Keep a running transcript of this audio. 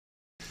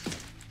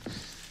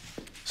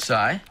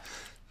Cy?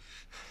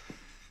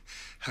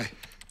 Hi.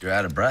 You're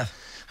out of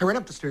breath. I ran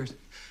up the stairs.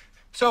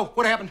 So,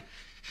 what happened?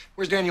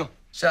 Where's Daniel?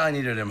 Sally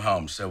needed him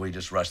home, so we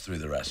just rushed through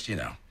the rest. You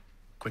know,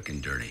 quick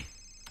and dirty.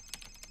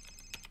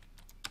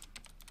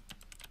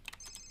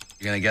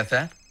 You gonna get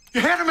that?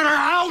 You had him in our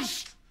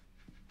house!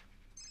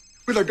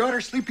 With our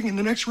daughter sleeping in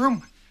the next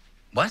room.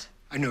 What?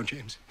 I know,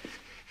 James.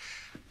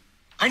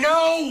 I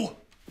know!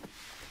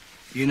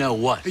 You know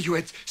what? That you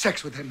had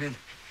sex with that man.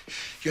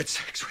 You had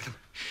sex with him.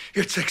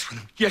 You had sex with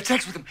him. You had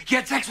sex with him. You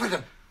had sex with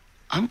him.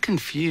 I'm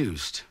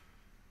confused.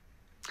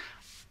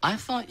 I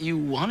thought you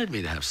wanted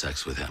me to have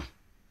sex with him.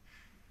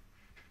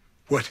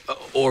 What?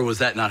 Or was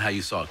that not how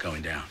you saw it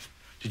going down?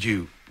 Did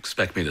you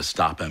expect me to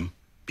stop him?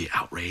 Be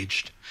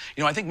outraged?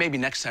 You know, I think maybe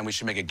next time we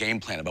should make a game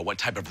plan about what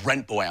type of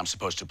rent boy I'm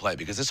supposed to play,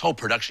 because this whole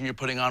production you're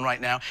putting on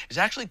right now is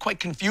actually quite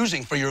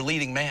confusing for your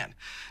leading man.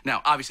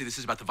 Now, obviously, this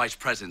is about the vice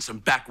president, some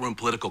backroom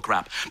political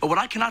crap. But what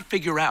I cannot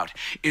figure out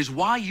is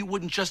why you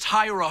wouldn't just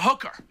hire a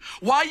hooker.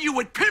 Why you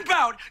would pimp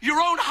out your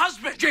own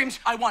husband.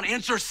 James! I want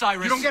answers,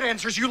 Cyrus. You don't get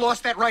answers. You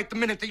lost that right the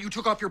minute that you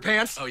took off your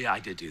pants. Oh, yeah, I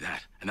did do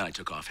that. And then I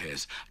took off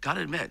his.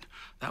 Gotta admit,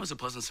 that was a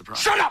pleasant surprise.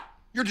 Shut up!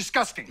 You're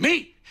disgusting.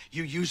 Me?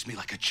 You used me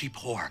like a cheap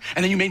whore,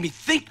 and then you made me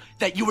think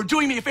that you were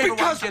doing me a favor.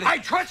 Because I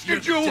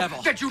trusted you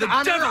that you'd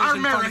honor our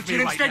marriage,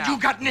 and instead you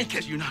got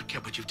naked. Do you not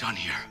get what you've done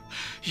here?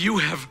 You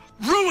have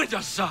ruined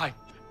us, Cy.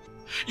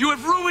 You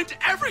have ruined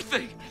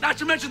everything. Not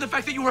to mention the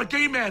fact that you were a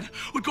gay man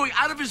who's going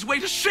out of his way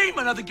to shame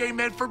another gay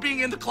man for being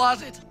in the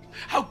closet.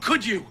 How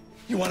could you?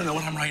 You want to know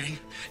what I'm writing?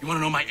 You want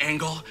to know my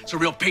angle? It's a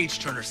real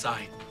page-turner,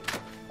 Cy.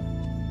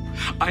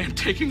 I am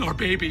taking our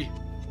baby,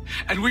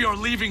 and we are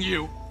leaving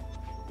you.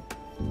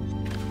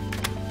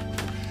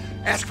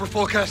 Ask for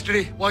full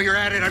custody. While you're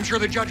at it, I'm sure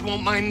the judge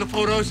won't mind the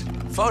photos.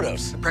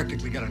 Photos? I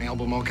practically got an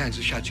album, all kinds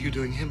of shots. You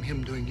doing him,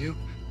 him doing you.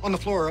 On the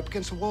floor, up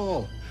against the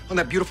wall. On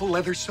that beautiful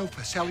leather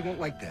sofa. Sally won't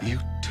like that. You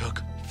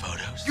took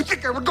photos? You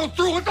think I would go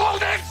through with all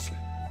this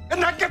and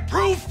not get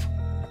proof?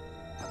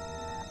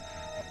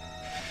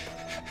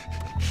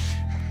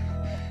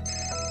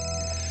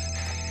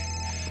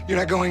 You're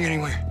not going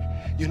anywhere.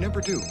 You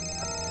never do.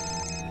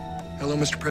 Hello, Mr. President.